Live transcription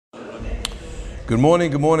Good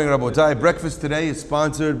morning, Rabotai. Breakfast today is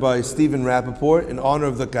sponsored by Stephen Rappaport in honor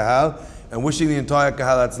of the Kahal and wishing the entire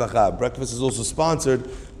Kahal Hatzlacha. Breakfast is also sponsored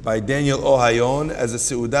by Daniel Ohayon as a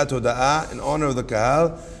Seudat Hoda'ah in honor of the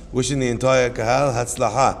Kahal, wishing the entire Kahal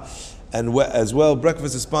Hatzlacha. And as well,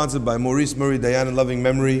 breakfast is sponsored by Maurice Murray Dayan in loving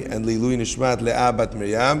memory and Lilui Nishmat Le'ah Bat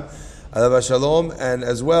Miriam, Alava Shalom, and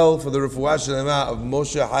as well for the Refuah Shalema of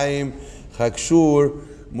Moshe Haim Chakshur,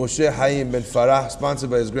 Moshe Haim Ben Farah, sponsored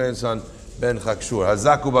by his grandson Ben Chakshur.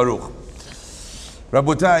 Hazaku Baruch.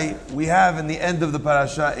 Rabotai, we have in the end of the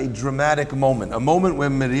parasha a dramatic moment, a moment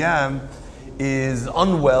when Miriam is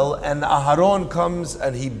unwell and Aharon comes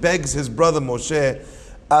and he begs his brother Moshe,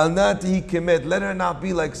 Al nati kemet, let her not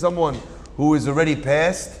be like someone who is already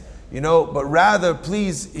passed, but rather,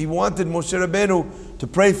 please, he wanted Moshe Rabbeinu to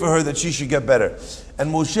pray for her that she should get better.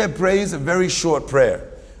 And Moshe prays a very short prayer,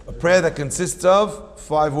 a prayer that consists of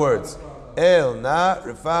 5 words. El na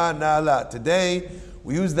refa na la. Today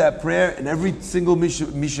we use that prayer in every single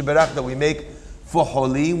mishaberach that we make for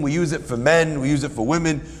holim. We use it for men, we use it for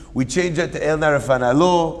women. We change it to El na refa na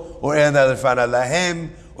lo, or El na refa na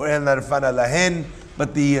lahem, or El na refa na lahen.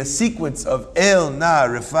 But the sequence of El na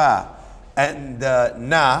refa and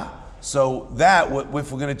na, so that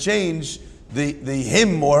if we're going to change the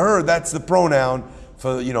him or her, that's the pronoun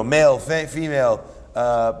for male, female,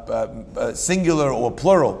 singular or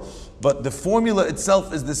plural. But the formula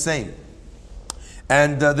itself is the same.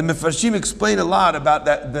 And the Mefarshim explain a lot about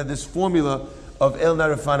this formula of El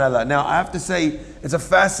Narifan Allah. Now, I have to say, it's a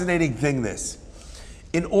fascinating thing, this.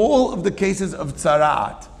 In all of the cases of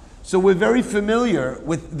tzara'at, so we're very familiar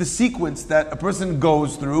with the sequence that a person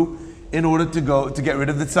goes through in order to get rid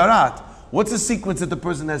of the tzara'at. What's the sequence that the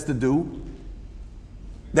person has to do?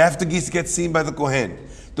 They have to get seen by the Kohen.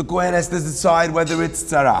 The Kohen has to decide whether it's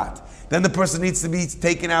tzara'at. Then the person needs to be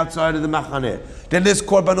taken outside of the machaneh. Then there's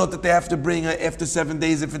korbanot that they have to bring after 7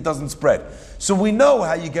 days if it doesn't spread. So we know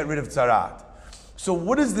how you get rid of tzaraat. So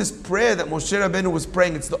what is this prayer that Moshe Rabbeinu was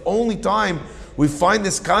praying? It's the only time we find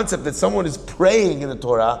this concept that someone is praying in the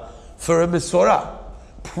Torah for a mesorah,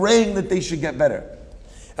 praying that they should get better.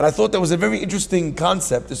 And I thought that was a very interesting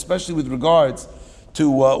concept, especially with regards to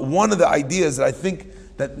one of the ideas that I think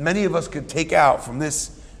that many of us could take out from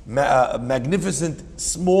this magnificent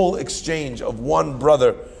small exchange of one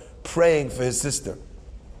brother praying for his sister,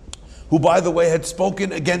 who, by the way, had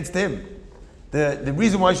spoken against him. The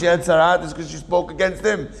reason why she had tzaraat is because she spoke against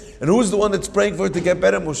him. And who's the one that's praying for her to get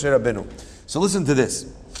better? Moshe Rabbeinu. So listen to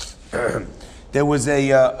this. There was a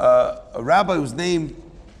rabbi whose name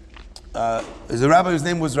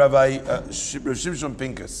was Rabbi Shimshon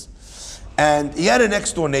Pinkus, and he had a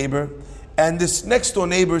next door neighbor. And this next door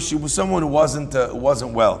neighbor, she was someone who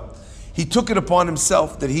wasn't well. He took it upon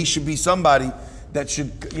himself that he should be somebody that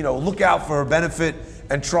should, look out for her benefit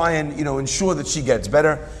and try and, ensure that she gets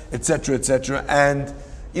better, etc., etc. And,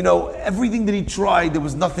 everything that he tried, there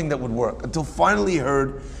was nothing that would work until finally he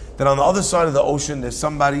heard that on the other side of the ocean, there's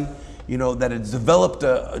somebody, that has developed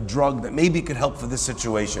a drug that maybe could help for this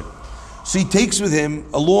situation. So he takes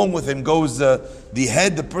along with him goes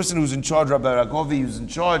the person who's in charge, Rabbi Rakovi, who's in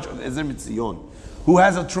charge of Ezer Mitzion, who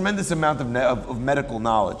has a tremendous amount of medical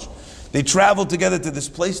knowledge. They travel together to this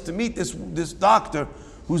place to meet this doctor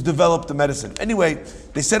who's developed the medicine. Anyway,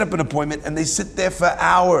 they set up an appointment and they sit there for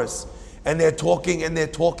hours and they're talking and they're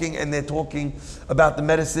talking and they're talking about the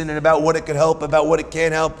medicine and about what it could help, about what it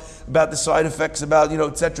can't help, about the side effects, about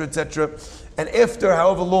etc., etc. And after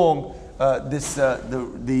however long,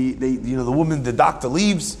 the woman, the doctor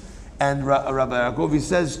leaves, and Rabbi Yaakov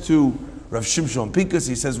says to Rav Shimshon Pinkus,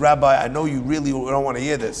 he says, Rabbi, I know you really don't want to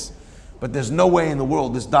hear this, but there's no way in the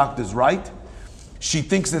world this doctor's right. She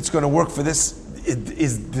thinks it's going to work for this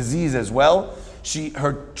disease as well.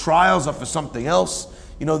 Her trials are for something else.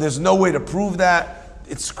 There's no way to prove that.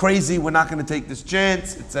 It's crazy. We're not going to take this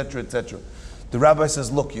chance, etc., etc. The rabbi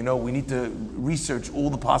says, look, we need to research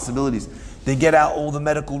all the possibilities. They get out all the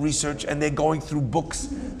medical research and they're going through books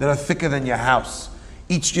that are thicker than your house.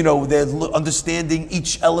 Each, they're understanding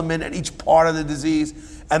each element and each part of the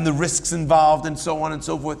disease and the risks involved and so on and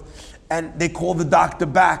so forth. And they call the doctor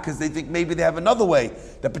back because they think maybe they have another way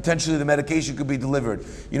that potentially the medication could be delivered,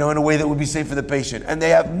 in a way that would be safe for the patient. And they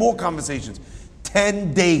have more conversations.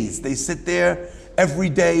 10 days. They sit there every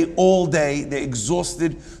day, all day. They're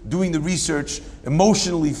exhausted doing the research,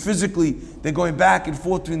 emotionally, physically. They're going back and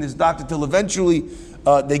forth between this doctor till eventually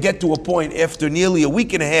they get to a point after nearly a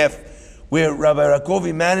week and a half where Rabbi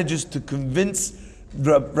Rakovi manages to convince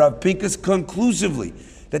Rav Pinkus conclusively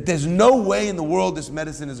that there's no way in the world this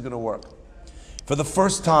medicine is going to work. For the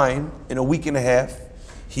first time in a week and a half,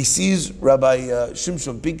 he sees Rabbi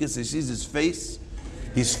Shimshon Pinkus, he sees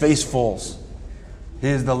his face falls.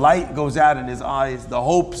 The light goes out in his eyes. The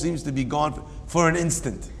hope seems to be gone for an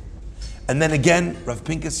instant. And then again, Rav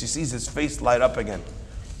Pinkus, he sees his face light up again.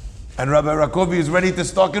 And Rabbi Rakovi is ready to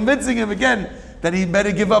start convincing him again that he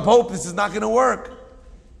better give up hope. This is not going to work.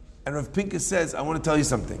 And Rav Pinkus says, I want to tell you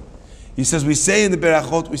something. He says, we say in the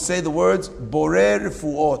Berachot, we say the words, Borei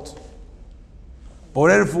Refuot.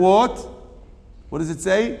 Borei Refuot. What does it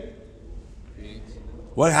say?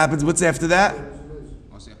 What happens? What's after that?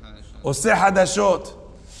 Oseh Hadashot.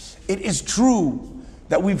 It is true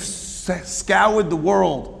that we've scoured the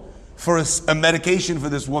world for a medication for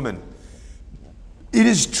this woman. It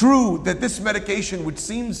is true that this medication, which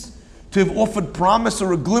seems to have offered promise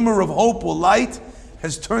or a glimmer of hope or light,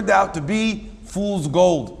 has turned out to be fool's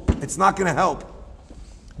gold. It's not going to help.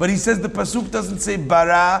 But he says the pasuk doesn't say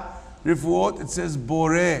bara refuot, it says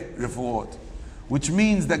boreh refuot, which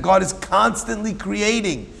means that God is constantly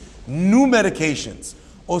creating new medications.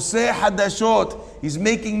 Oseh hadashot, he's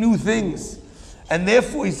making new things. And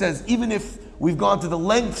therefore he says, even if we've gone to the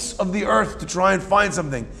lengths of the earth to try and find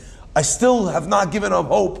something, I still have not given up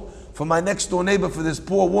hope for my next door neighbor, for this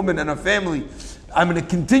poor woman and her family. I'm going to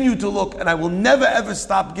continue to look, and I will never ever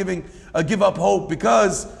stop give up hope,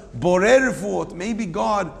 because borei refuot, maybe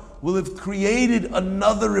God will have created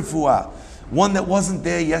another refuah, one that wasn't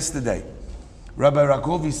there yesterday. Rabbi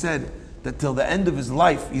Rakovi said that till the end of his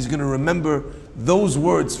life, he's going to remember those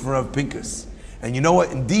words from Rav Pinkus. And you know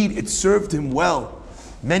what? Indeed, it served him well.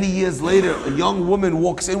 Many years later, a young woman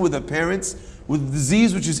walks in with her parents with a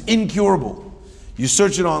disease which is incurable. You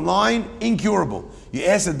search it online, incurable. You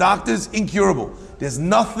ask the doctors, incurable. There's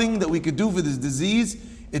nothing that we could do for this disease.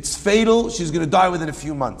 It's fatal. She's going to die within a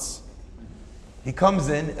few months. He comes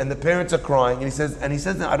in, and the parents are crying, and he says, I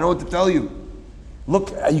don't know what to tell you.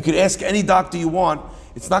 Look, you could ask any doctor you want.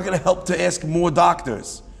 It's not going to help to ask more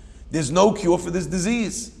doctors. There's no cure for this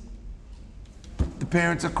disease. The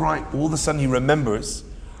parents are crying. All of a sudden, he remembers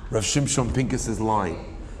Rav Shimshon Pinkus's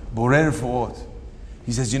line, Borei Refuot.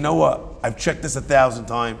 He says, you know what? I've checked this 1,000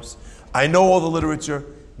 times. I know all the literature.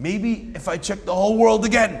 Maybe if I check the whole world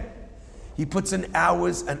again. He puts in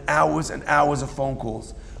hours and hours and hours of phone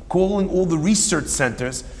calls, calling all the research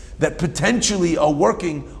centers that potentially are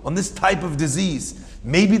working on this type of disease.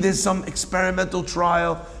 Maybe there's some experimental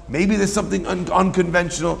trial. Maybe there's something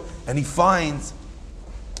unconventional. And he finds,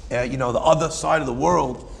 the other side of the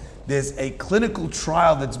world, there's a clinical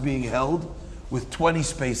trial that's being held with 20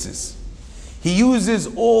 spaces. He uses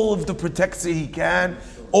all of the protection he can,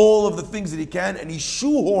 all of the things that he can, and he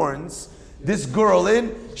shoehorns this girl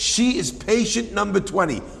in. She is patient number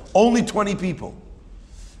 20. Only 20 people.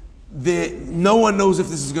 No one knows if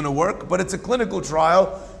this is going to work, but it's a clinical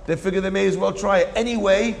trial. They figure they may as well try it.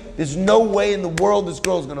 Anyway, there's no way in the world this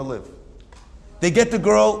girl's going to live. They get the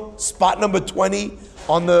girl, spot number 20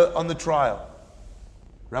 on the trial.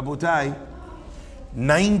 Rabotai,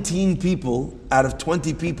 19 people out of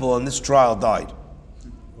 20 people on this trial died.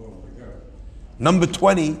 Number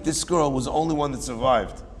 20, this girl was the only one that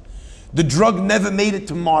survived. The drug never made it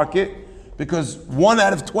to market because 1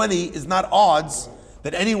 out of 20 is not odds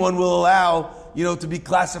that anyone will allow, to be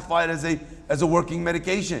classified as a working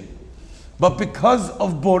medication. But because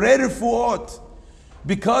of Borei Refuot,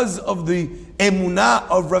 because of the emunah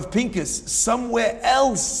of Rav Pinkus, somewhere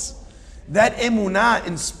else, that emunah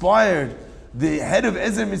inspired the head of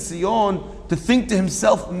Ezer Mitzyon to think to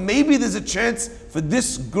himself, maybe there's a chance for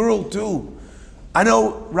this girl too. I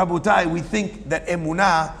know, Rabotai, we think that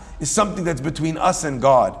emunah is something that's between us and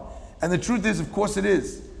God. And the truth is, of course it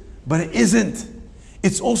is. But it isn't.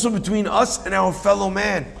 It's also between us and our fellow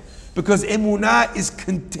man. Because emunah is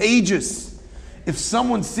contagious. If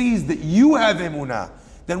someone sees that you have emunah,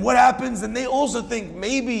 then what happens? And they also think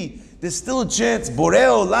maybe there's still a chance. Borei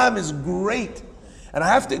Olam is great. And I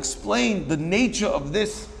have to explain the nature of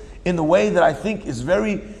this in the way that I think is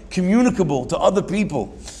very communicable to other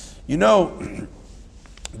people.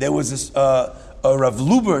 There was this a Rav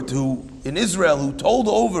Lubert in Israel who told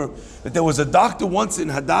over that there was a doctor once in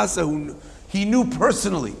Hadassah who he knew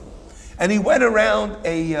personally. And he went around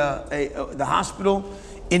the hospital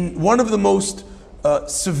in one of the most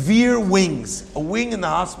severe wings, a wing in the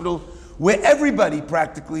hospital where everybody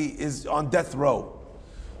practically is on death row.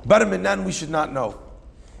 Baraminan, we should not know.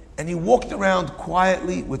 And he walked around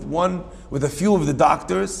quietly with a few of the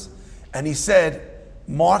doctors, and he said,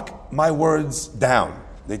 mark my words down.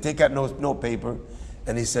 They take out no paper,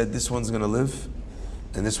 and he said, this one's going to live,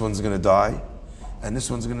 and this one's going to die, and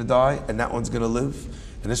this one's going to die, and that one's going to live,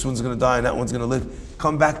 and this one's going to die, and that one's going to live.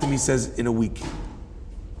 Come back to me, he says, in a week.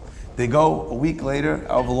 They go a week later,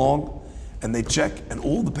 however long, and they check, and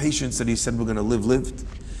all the patients that he said were going to live, lived,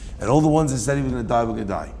 and all the ones that said he was going to die, were going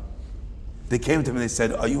to die. They came to him and they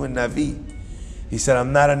said, are you a Navi? He said,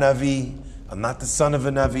 I'm not a Navi. I'm not the son of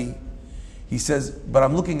a Navi. He says, but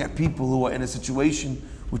I'm looking at people who are in a situation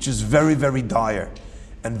which is very, very dire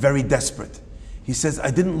and very desperate. He says,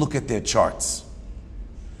 I didn't look at their charts.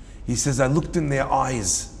 He says, I looked in their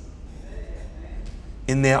eyes.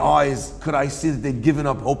 In their eyes, could I see that they'd given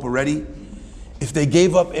up hope already? If they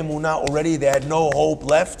gave up emunah already, they had no hope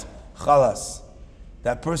left, khalas.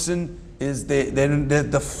 That person is,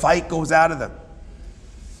 the fight goes out of them.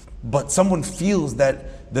 But someone feels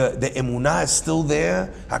that the emunah is still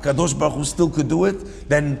there, HaKadosh Baruch Hu still could do it,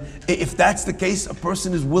 then if that's the case, a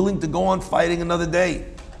person is willing to go on fighting another day.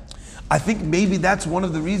 I think maybe that's one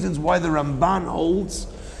of the reasons why the Ramban holds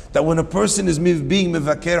that when a person is being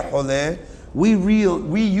mevaker holeh,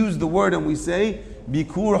 we use the word and we say,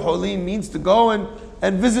 bikur holim means to go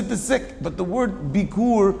and visit the sick. But the word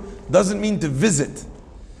bikur doesn't mean to visit.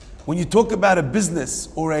 When you talk about a business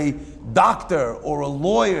or a doctor or a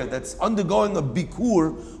lawyer that's undergoing a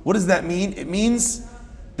bikur, what does that mean? It means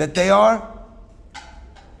that they are,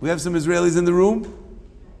 we have some Israelis in the room.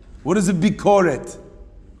 What is a bikoret?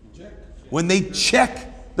 When they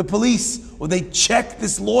check the police, or they check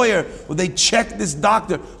this lawyer, or they check this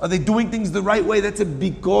doctor, are they doing things the right way? That's a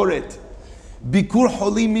bikoret. Bikur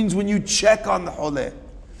holi means when you check on the holeh.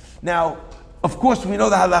 Now, of course, we know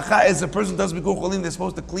the halakha is a person does bikur cholim, they're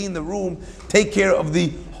supposed to clean the room, take care of the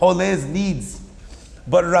holeh's needs.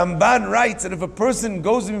 But Ramban writes that if a person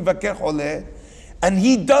goes to mivakeh holeh and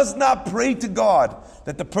he does not pray to God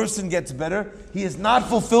that the person gets better, he has not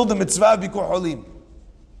fulfilled the mitzvah of bikur cholim.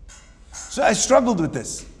 So I struggled with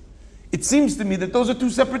this. It seems to me that those are two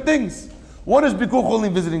separate things. One is bikur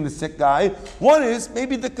cholim, visiting the sick guy. One is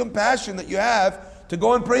maybe the compassion that you have to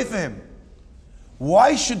go and pray for him.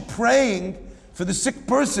 Why should praying for the sick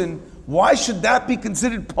person, why should that be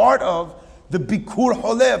considered part of the bikur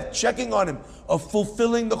holeh, of checking on him, of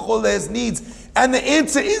fulfilling the choleh's needs? And the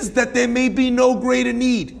answer is that there may be no greater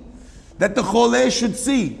need, that the choleh should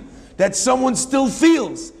see, that someone still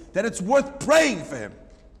feels that it's worth praying for him.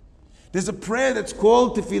 There's a prayer that's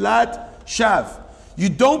called Tefillat Shav. You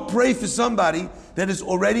don't pray for somebody that is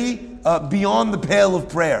already beyond the pale of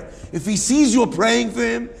prayer. If he sees you're praying for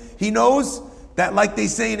him, he knows that, like they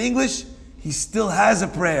say in English, he still has a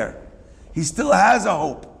prayer. He still has a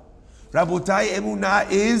hope. Rabotai, emunah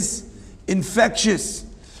is infectious.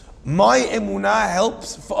 My emunah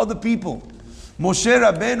helps for other people. Moshe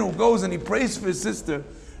Rabbeinu goes and he prays for his sister,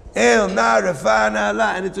 El na refana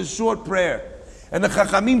la, and it's a short prayer. And the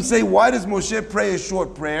Chachamim say, why does Moshe pray a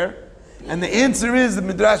short prayer? And the answer is, the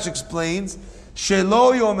Midrash explains,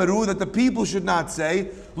 Shelo yomeru, that the people should not say,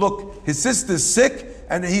 look, his sister's sick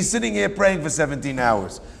and he's sitting here praying for 17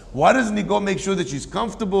 hours. Why doesn't he go make sure that she's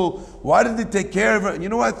comfortable? Why doesn't he take care of her? And you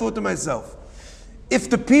know what I thought to myself? If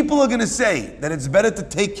the people are going to say that it's better to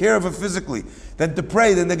take care of her physically than to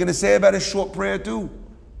pray, then they're going to say about a short prayer too.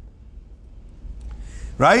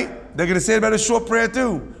 Right? They're going to say about a short prayer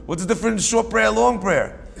too. What's the difference between short prayer and long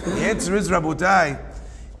prayer? The answer is, Rabotai,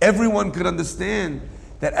 everyone could understand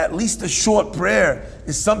that at least a short prayer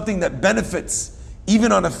is something that benefits,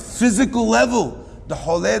 even on a physical level, the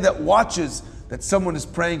holeh that watches that someone is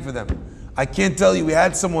praying for them. I can't tell you, we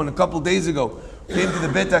had someone a couple days ago, came to the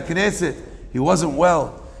Beit HaKnesset, he wasn't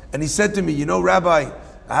well, and he said to me, you know, Rabbi,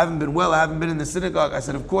 I haven't been well, I haven't been in the synagogue. I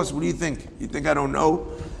said, of course, what do you think? You think I don't know?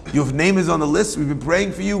 Your name is on the list, we've been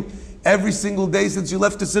praying for you every single day since you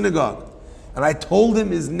left the synagogue. And I told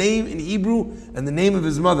him his name in Hebrew and the name of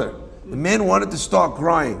his mother. The man wanted to start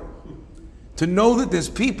crying. To know that there's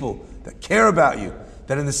people that care about you,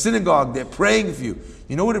 that in the synagogue they're praying for you.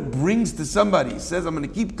 You know what it brings to somebody? He says, I'm going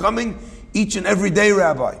to keep coming each and every day,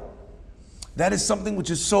 Rabbi. That is something which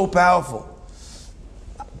is so powerful.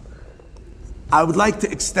 I would like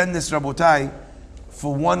to extend this, Rabotai,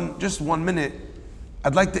 for just 1 minute.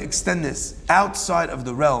 I'd like to extend this outside of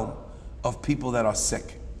the realm of people that are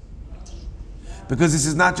sick. Because this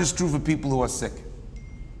is not just true for people who are sick.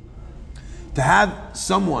 To have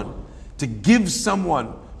someone, to give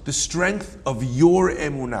someone the strength of your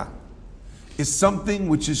emunah is something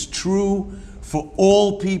which is true for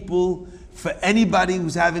all people, for anybody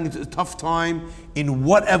who's having a tough time in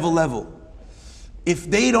whatever level. If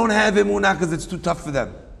they don't have emunah because it's too tough for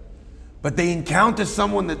them, but they encounter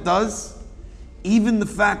someone that does, even the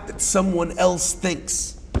fact that someone else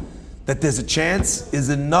thinks that there's a chance is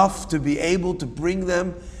enough to be able to bring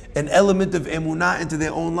them an element of emunah into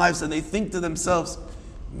their own lives, and they think to themselves,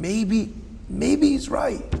 maybe he's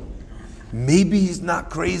right. Maybe he's not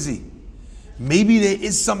crazy. Maybe there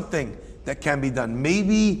is something that can be done.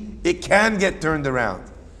 Maybe it can get turned around.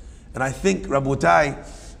 And I think,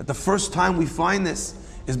 Rabotai, that the first time we find this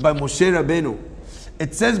is by Moshe Rabbeinu.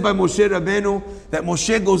 It says by Moshe Rabbeinu that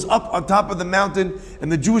Moshe goes up on top of the mountain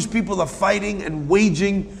and the Jewish people are fighting and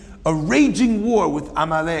waging a raging war with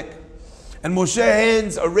Amalek. And Moshe's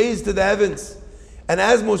hands are raised to the heavens. And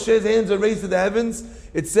as Moshe's hands are raised to the heavens,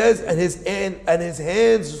 it says, and his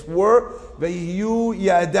hands were Vayiyu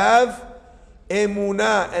Yadav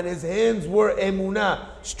Emunah, and his hands were Emunah.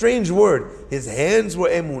 Strange word. His hands were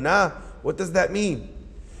Emunah. What does that mean?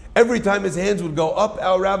 Every time his hands would go up,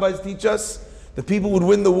 our rabbis teach us, the people would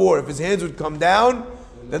win the war. If his hands would come down,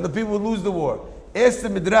 then the people would lose the war. Ask the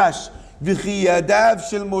Midrash, V'chi Yadav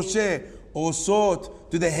Shel Moshe Osot,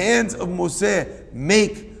 do the hands of Moshe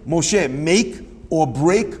make or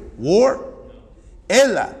break war?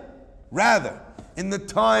 Ella, rather, in the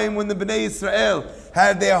time when the Bnei Israel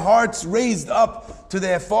had their hearts raised up to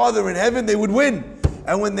their Father in heaven, they would win.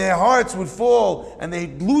 And when their hearts would fall and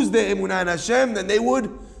they'd lose their emunah in Hashem, then they would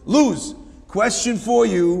lose. Question for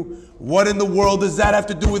you, what in the world does that have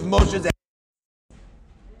to do with Moshe's hands?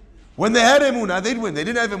 When they had emunah, they'd win. They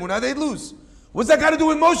didn't have emunah, they'd lose. What's that got to do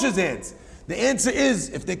with Moshe's hands? The answer is,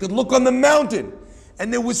 if they could look on the mountain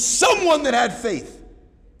and there was someone that had faith,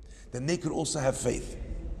 then they could also have faith.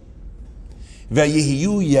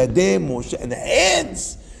 Vayihiyu yadeh Moshe,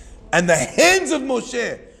 and the hands of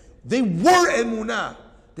Moshe, they were emunah.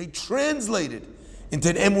 They translated into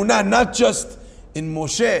an emunah, not just in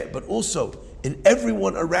Moshe, but also in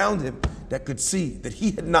everyone around him that could see that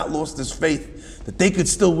he had not lost his faith, that they could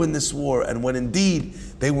still win this war. And when indeed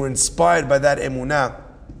they were inspired by that emunah,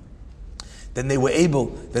 then they were able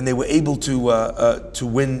to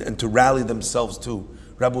win and to rally themselves too.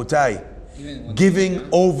 Rabotai, giving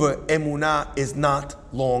over emunah is not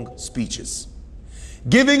long speeches.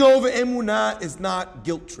 Giving over emunah is not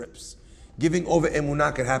guilt trips. Giving over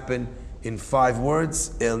emunah could happen in 5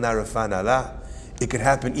 words, El Narafan Allah. It could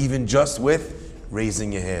happen even just with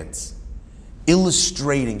raising your hands.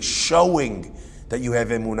 Illustrating, showing that you have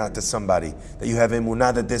emunah to somebody, that you have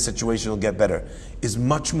emunah that their situation will get better, is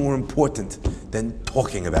much more important than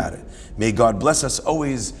talking about it. May God bless us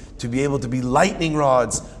always to be able to be lightning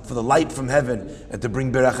rods for the light from heaven and to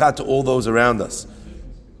bring beracha to all those around us.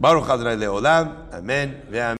 Baruch Adonai Le'olam. Amen.